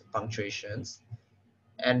irrelevant punctuations,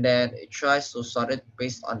 and then it tries to sort it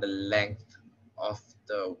based on the length of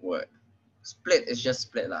the word. Split is just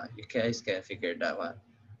split lah. You guys can figure that one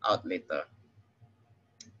out later.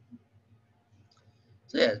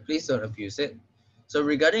 So yeah, please don't abuse it. So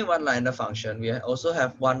regarding one-liner function, we also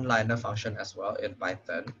have one-liner function as well in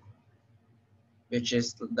Python, which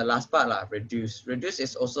is the last part lah, reduce. Reduce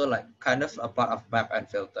is also like kind of a part of map and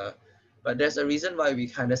filter, but there's a reason why we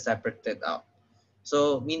kind of separate it out.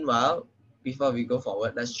 So meanwhile, before we go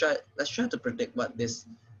forward, let's try to predict what this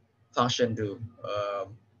function do.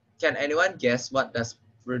 Can anyone guess what does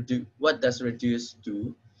reduce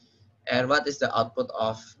do, and what is the output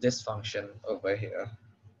of this function over here?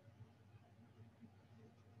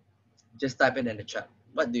 Just type it in the chat.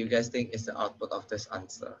 What do you guys think is the output of this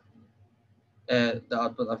answer? The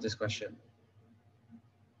output of this question.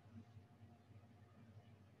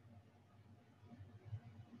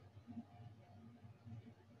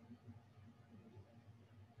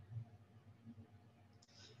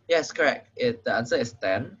 Yes, correct. The answer is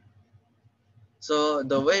 10. So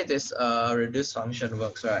the way this reduce function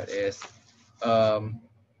works, right, is um,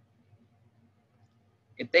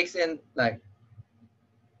 it takes in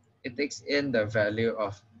the value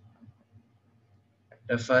of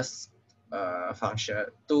the first function,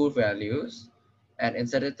 two values, and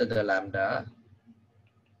insert it to the lambda.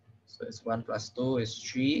 So it's 1 plus 2 is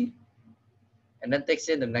 3, and then takes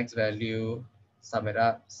in the next value, sum it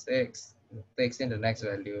up, 6, takes in the next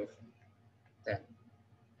value, 10.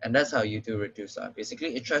 And that's how you do reduce.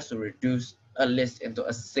 Basically, it tries to reduce a list into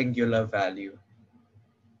a singular value.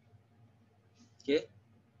 Okay.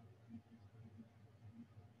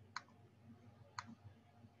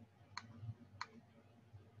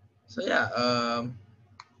 So yeah, in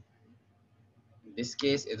this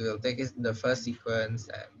case, it will take the first sequence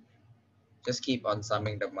and just keep on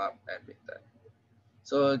summing them up and return.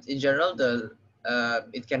 So in general,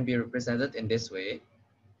 it can be represented in this way,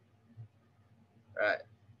 right?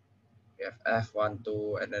 We have f1,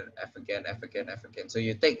 2, and then f again, f again, f again. So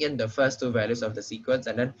you take in the first two values of the sequence,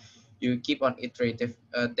 and then you keep on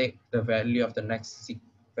take the value of the next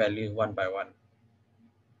value one by one.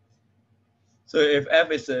 So if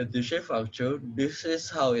f is a addition function, this is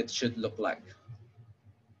how it should look like.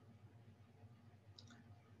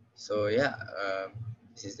 So yeah,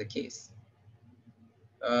 this is the case.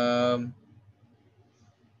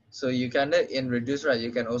 So you can, in reduce, right,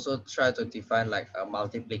 you can also try to define like a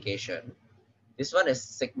multiplication. This one is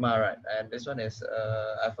sigma, right? And this one is,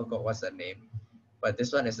 I forgot what's the name. But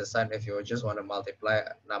this one is the sign if you just want to multiply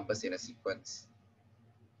numbers in a sequence.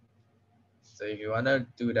 So if you want to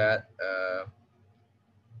do that, uh,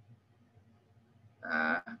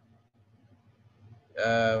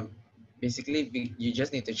 um, basically you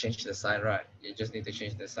just need to change the sign, right? You just need to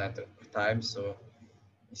change the sign to times. So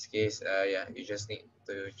in this case, yeah, you just need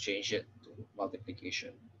to change it to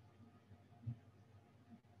multiplication.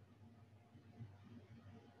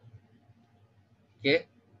 Okay.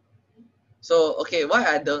 So, okay, why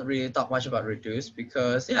I don't really talk much about reduce?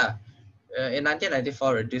 Because, yeah, in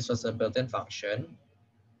 1994, reduce was a built-in function.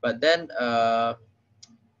 But then, around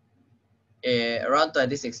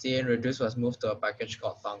 2016, reduce was moved to a package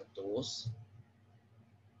called functools.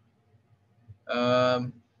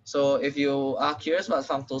 So if you are curious what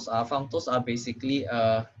functools are basically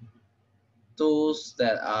tools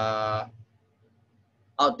that are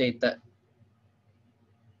outdated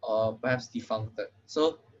or perhaps defunct.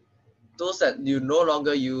 So tools that you no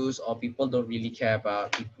longer use or people don't really care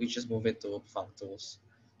about, we just move it to functools.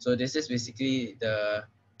 So this is basically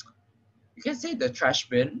you can say the trash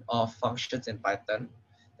bin of functions in Python.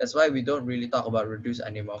 That's why we don't really talk about reduce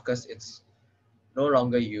anymore, because it's no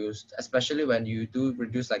longer used, especially when you do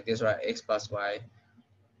reduce like this, right? X plus y.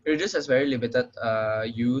 Reduce has very limited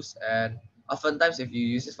use, and oftentimes if you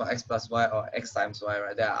use it for x plus y or x times y,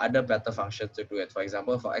 right, there are other better functions to do it. For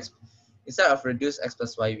example, for x, instead of reduce x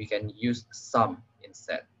plus y, we can use sum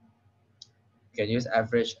instead. We can use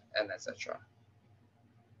average and etc.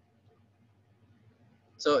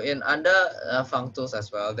 So in under functools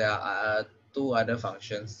as well, there are two other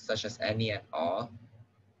functions such as any and all.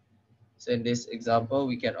 So in this example,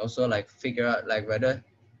 we can also like figure out like whether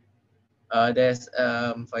there's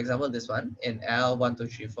for example this one in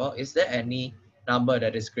L1234, is there any number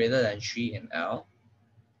that is greater than 3 in L?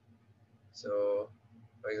 So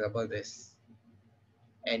for example this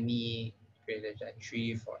any greater than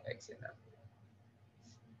 3 for x in L.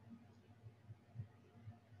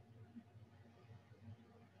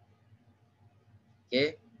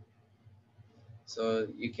 Okay, so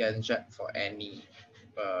you can check for any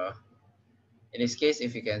in this case,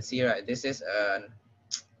 if you can see, right, this is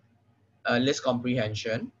a list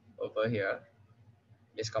comprehension over here,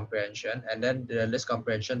 list comprehension, and then the list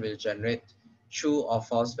comprehension will generate true or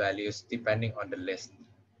false values depending on the list.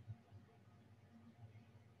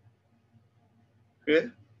 Okay.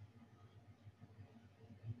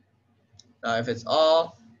 Now, if it's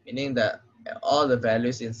all, meaning that all the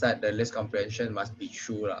values inside the list comprehension must be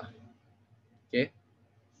true lah. Okay.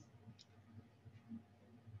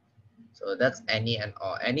 So that's any and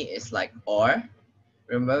all. Any is like or.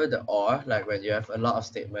 Remember the or, like when you have a lot of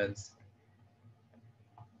statements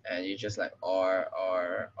and you just like or.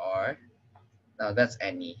 Now that's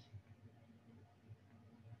any.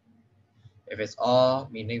 If it's all,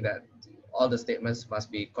 meaning that all the statements must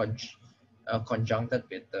be conjuncted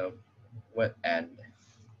with the word and.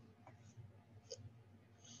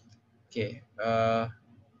 Okay.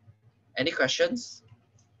 Any questions?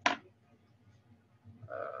 Uh,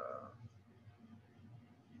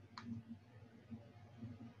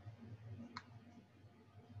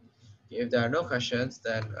 if there are no questions,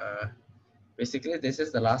 then basically this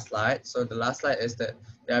is the last slide. So the last slide is that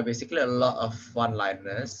there are basically a lot of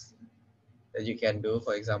one-liners that you can do.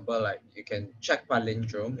 For example, like you can check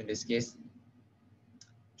palindrome. In this case,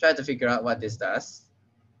 try to figure out what this does,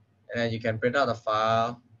 and then you can print out a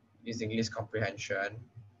file using list comprehension.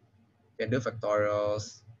 You can do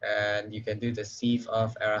factorials, and you can do the sieve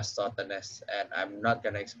of Eratosthenes. And I'm not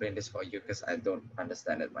gonna explain this for you because I don't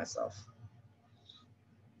understand it myself.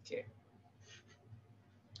 Okay.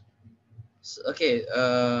 So,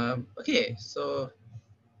 okay. So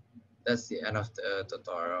that's the end of the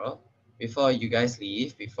tutorial. Before you guys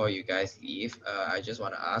leave, I just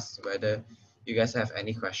want to ask whether you guys have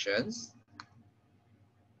any questions.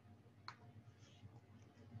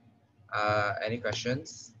 Any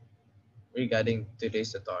questions regarding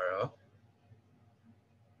today's tutorial?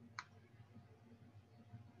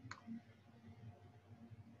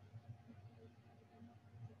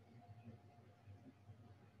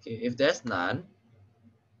 Okay, if there's none,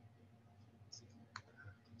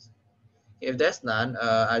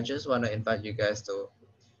 I just want to invite you guys to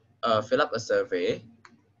fill up a survey.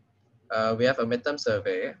 We have a midterm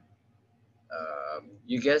survey.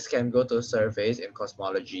 You guys can go to surveys in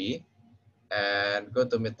cosmology and go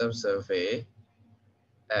to midterm survey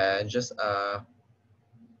and just go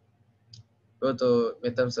to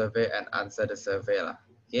midterm survey and answer the survey lah.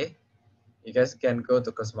 Okay, you guys can go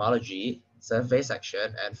to cosmology survey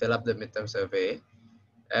section and fill up the midterm survey,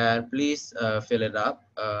 and please fill it up.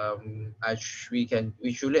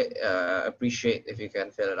 We truly appreciate if you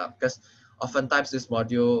can fill it up, because oftentimes this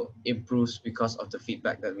module improves because of the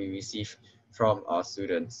feedback that we receive from our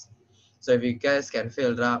students. So if you guys can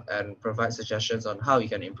fill it up and provide suggestions on how you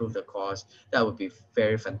can improve the course, that would be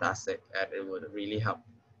very fantastic, and it would really help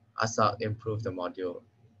us out improve the module.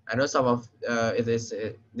 I know some of this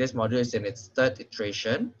module is in its third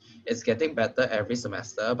iteration. It's getting better every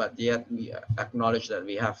semester, but yet we acknowledge that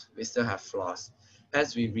we still have flaws.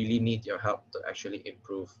 Hence, we really need your help to actually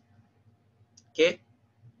improve. Okay,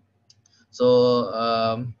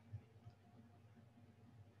 So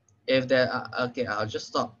if there are, okay, I'll just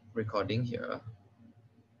stop recording here.